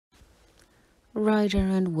Rider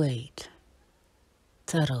en Waite.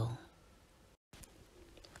 Tarot.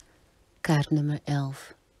 Kaartnummer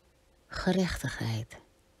 11. Gerechtigheid.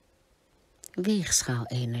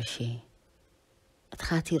 Weegschaalenergie. Het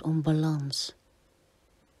gaat hier om balans.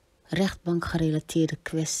 Rechtbank gerelateerde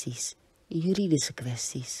kwesties, juridische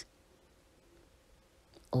kwesties.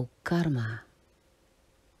 Ook karma.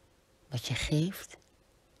 Wat je geeft,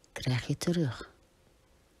 krijg je terug.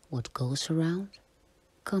 What goes around,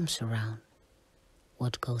 comes around.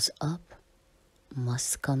 What goes up,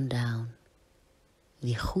 must come down.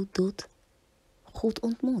 Wie goed doet, goed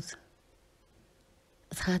ontmoet.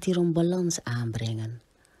 Het gaat hier om balans aanbrengen,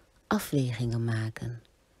 afwegingen maken,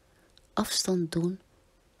 afstand doen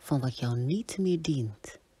van wat jou niet meer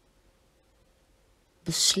dient.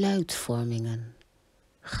 Besluitvormingen,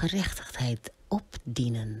 gerechtigheid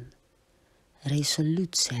opdienen,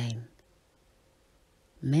 resoluut zijn.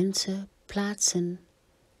 Mensen, plaatsen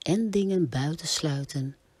en dingen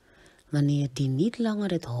buitensluiten wanneer die niet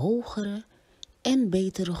langer het hogere en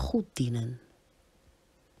betere goed dienen.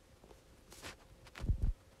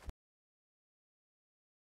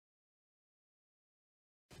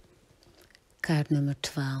 Kaartnummer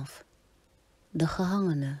 12. De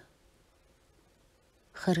Gehangene.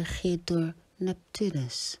 Geregeerd door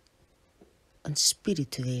Neptunus. Een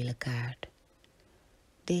spirituele kaart.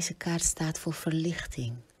 Deze kaart staat voor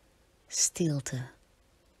verlichting, stilte,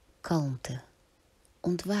 kalmte,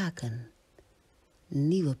 ontwaken,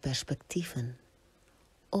 nieuwe perspectieven,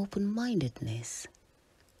 open-mindedness,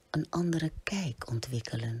 een andere kijk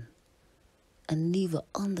ontwikkelen, een nieuwe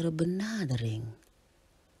andere benadering,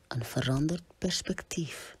 een veranderd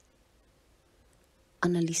perspectief.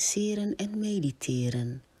 Analyseren en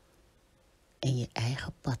mediteren en je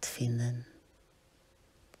eigen pad vinden.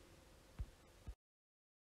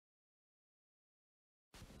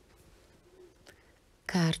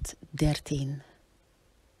 Kaart 13.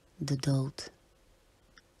 De dood.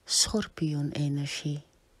 Schorpioenenergie.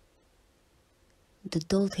 De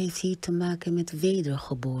dood heeft hier te maken met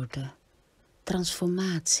wedergeboorte,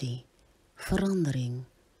 transformatie, verandering,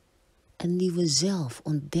 een nieuwe zelf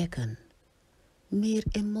ontdekken, meer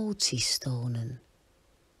emoties tonen,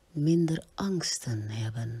 minder angsten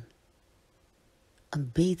hebben,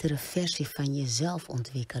 een betere versie van jezelf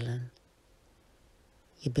ontwikkelen.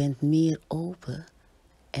 Je bent meer open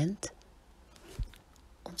en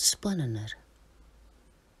ontspannender.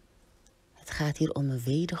 Het gaat hier om een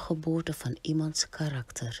wedergeboorte van iemands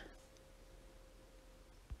karakter.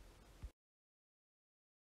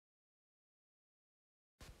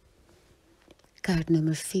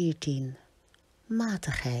 Kaartnummer 14.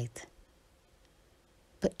 Matigheid.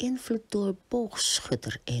 Beïnvloed door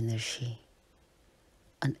boogschutterenergie.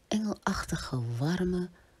 Een engelachtige, warme,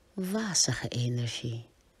 wazige energie.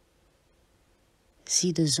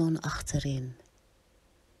 Zie de zon achterin.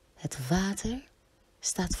 Het water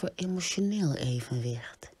staat voor emotioneel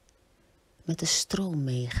evenwicht. Met de stroom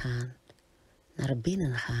meegaan, naar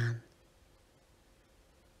binnen gaan.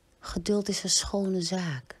 Geduld is een schone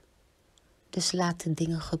zaak, dus laat de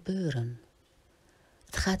dingen gebeuren.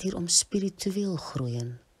 Het gaat hier om spiritueel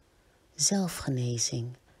groeien,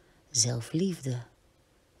 zelfgenezing, zelfliefde,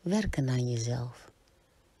 werken aan jezelf.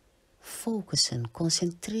 Focussen,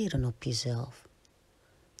 concentreren op jezelf,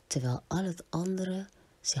 terwijl al het andere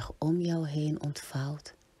zich om jou heen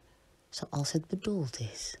ontvouwt zoals het bedoeld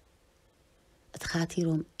is. Het gaat hier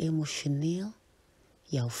om emotioneel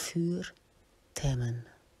jouw vuur temmen.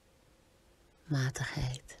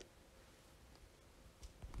 Matigheid.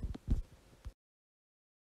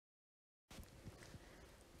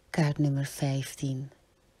 Kaartnummer 15.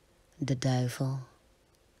 De duivel.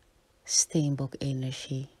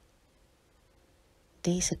 Steenbok-energie.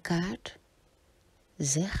 Deze kaart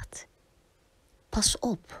zegt: pas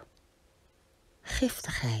op.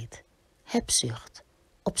 Giftigheid, hebzucht,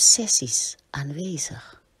 obsessies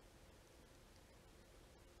aanwezig.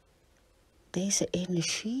 Deze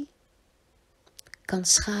energie kan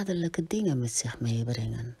schadelijke dingen met zich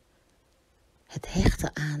meebrengen. Het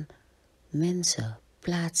hechten aan mensen,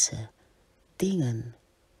 plaatsen, dingen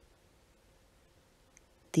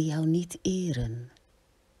die jou niet eren,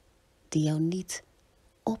 die jou niet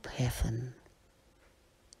opheffen,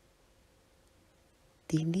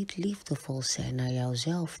 die niet liefdevol zijn naar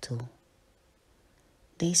jouzelf toe.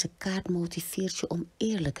 Deze kaart motiveert je om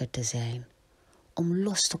eerlijker te zijn, om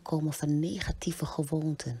los te komen van negatieve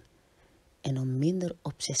gewoonten en om minder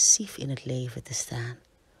obsessief in het leven te staan,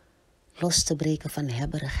 los te breken van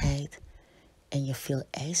hebberigheid en je veel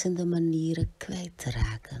eisende manieren kwijt te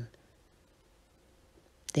raken.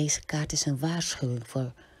 Deze kaart is een waarschuwing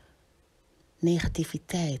voor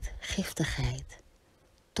negativiteit, giftigheid,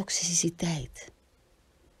 toxiciteit.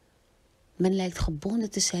 Men lijkt gebonden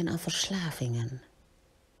te zijn aan verslavingen.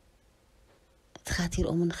 Het gaat hier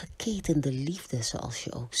om een geketende liefde, zoals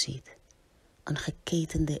je ook ziet. Een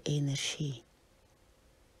geketende energie.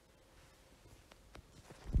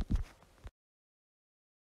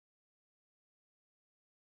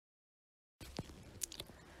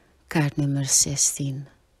 Kaartnummer 16.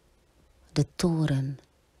 De toren.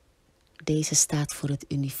 Deze staat voor het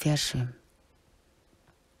universum.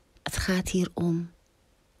 Het gaat hier om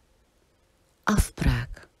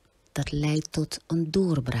afbraak. Dat leidt tot een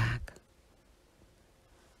doorbraak.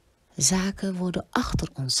 Zaken worden achter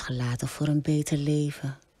ons gelaten voor een beter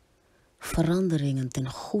leven. Veranderingen ten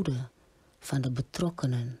goede van de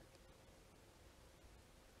betrokkenen.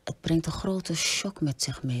 Het brengt een grote shock met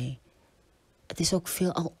zich mee. Het is ook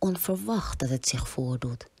veelal onverwacht dat het zich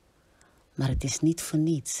voordoet. Maar het is niet voor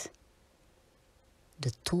niets.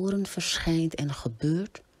 De toren verschijnt en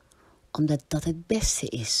gebeurt omdat dat het beste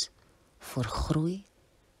is voor groei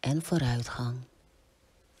en vooruitgang.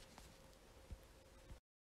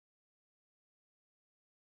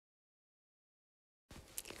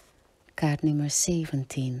 Kaartnummer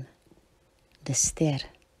 17. De ster.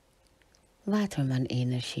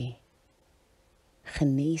 Waterman-energie.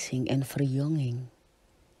 Genezing en verjonging.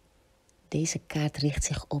 Deze kaart richt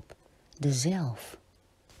zich op de zelf.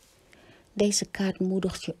 Deze kaart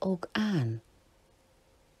moedigt je ook aan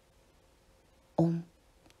om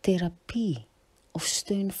therapie of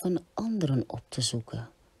steun van anderen op te zoeken.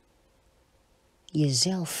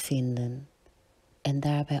 Jezelf vinden en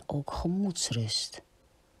daarbij ook gemoedsrust.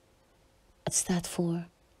 Het staat voor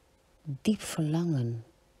diep verlangen.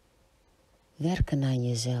 Werken aan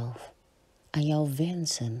jezelf, aan jouw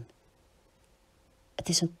wensen. Het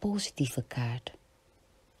is een positieve kaart.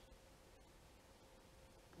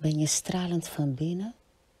 Ben je stralend van binnen,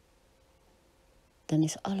 dan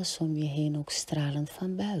is alles om je heen ook stralend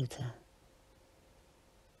van buiten.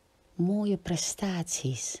 Mooie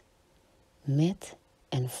prestaties, met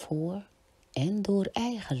en voor en door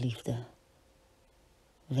eigenliefde.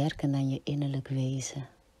 Werken aan je innerlijk wezen.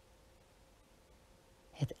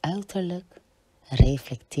 Het uiterlijk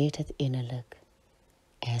reflecteert het innerlijk.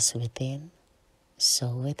 As within,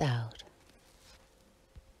 so without.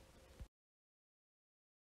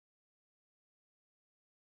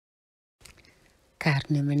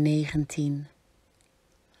 Kaartnummer 19.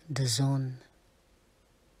 De zon.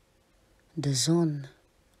 De zon,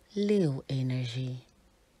 leeuwenergie.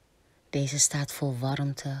 Deze staat voor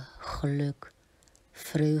warmte, geluk,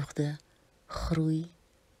 vreugde, groei,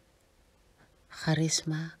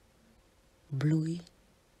 charisma, bloei.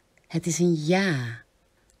 Het is een ja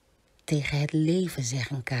tegen het leven, zegt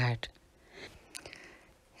een kaart.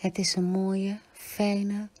 Het is een mooie,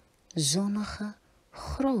 fijne, zonnige,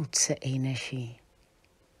 grootse energie.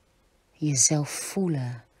 Jezelf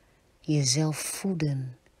voelen, jezelf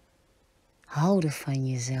voeden, houden van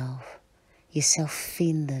jezelf, jezelf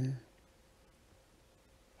vinden.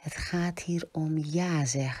 Het gaat hier om ja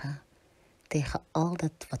zeggen tegen al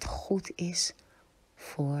dat wat goed is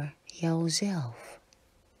voor jouzelf.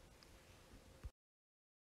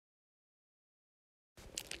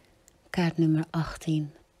 Kaartnummer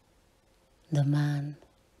 18. De maan.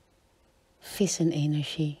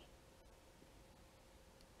 Vissenenergie.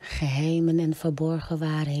 Geheimen en verborgen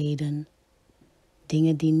waarheden.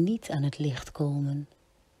 Dingen die niet aan het licht komen.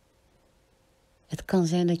 Het kan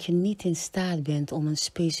zijn dat je niet in staat bent om een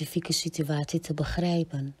specifieke situatie te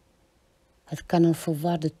begrijpen. Het kan een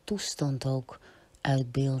verwarde toestand ook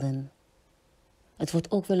uitbeelden. Het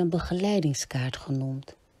wordt ook wel een begeleidingskaart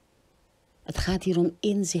genoemd. Het gaat hier om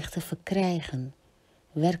inzichten verkrijgen,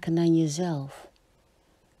 werken aan jezelf.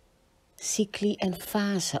 Cycli en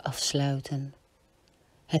fasen afsluiten.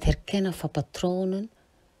 Het herkennen van patronen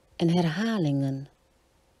en herhalingen.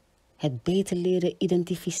 Het beter leren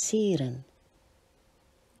identificeren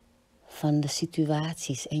van de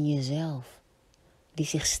situaties en jezelf die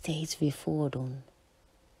zich steeds weer voordoen.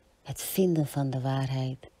 Het vinden van de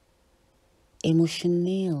waarheid.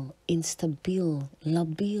 Emotioneel, instabiel,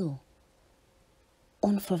 labiel.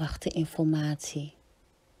 Onverwachte informatie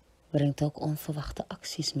brengt ook onverwachte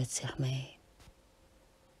acties met zich mee.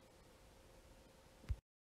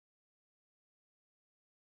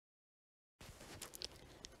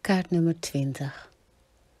 Kaartnummer 20.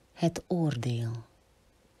 Het oordeel.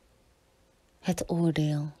 Het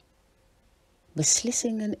oordeel.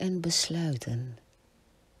 Beslissingen en besluiten.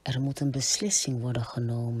 Er moet een beslissing worden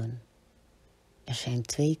genomen. Er zijn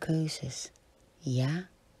 2 keuzes. Ja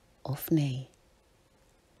of nee.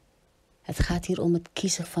 Het gaat hier om het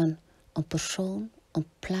kiezen van een persoon, een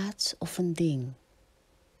plaats of een ding.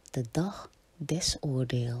 De dag, des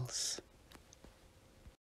oordeels.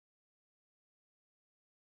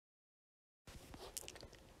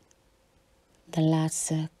 De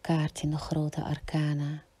laatste kaart in de Grote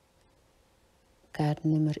Arcana, kaart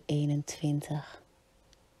nummer 21,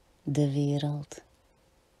 de wereld.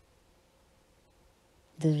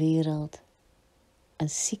 De wereld, een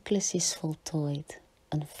cyclus is voltooid,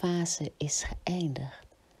 een fase is geëindigd,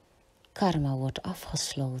 karma wordt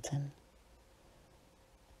afgesloten.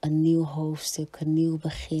 Een nieuw hoofdstuk, een nieuw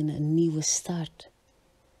begin, een nieuwe start.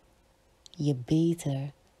 Je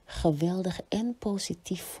beter, geweldig en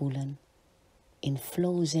positief voelen. In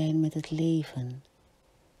flow zijn met het leven.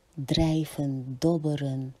 Drijven,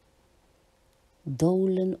 dobberen,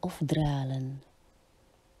 dolen of dralen.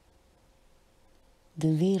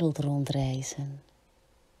 De wereld rondreizen.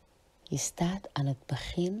 Je staat aan het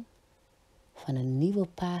begin van een nieuwe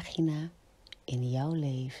pagina in jouw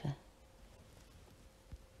leven.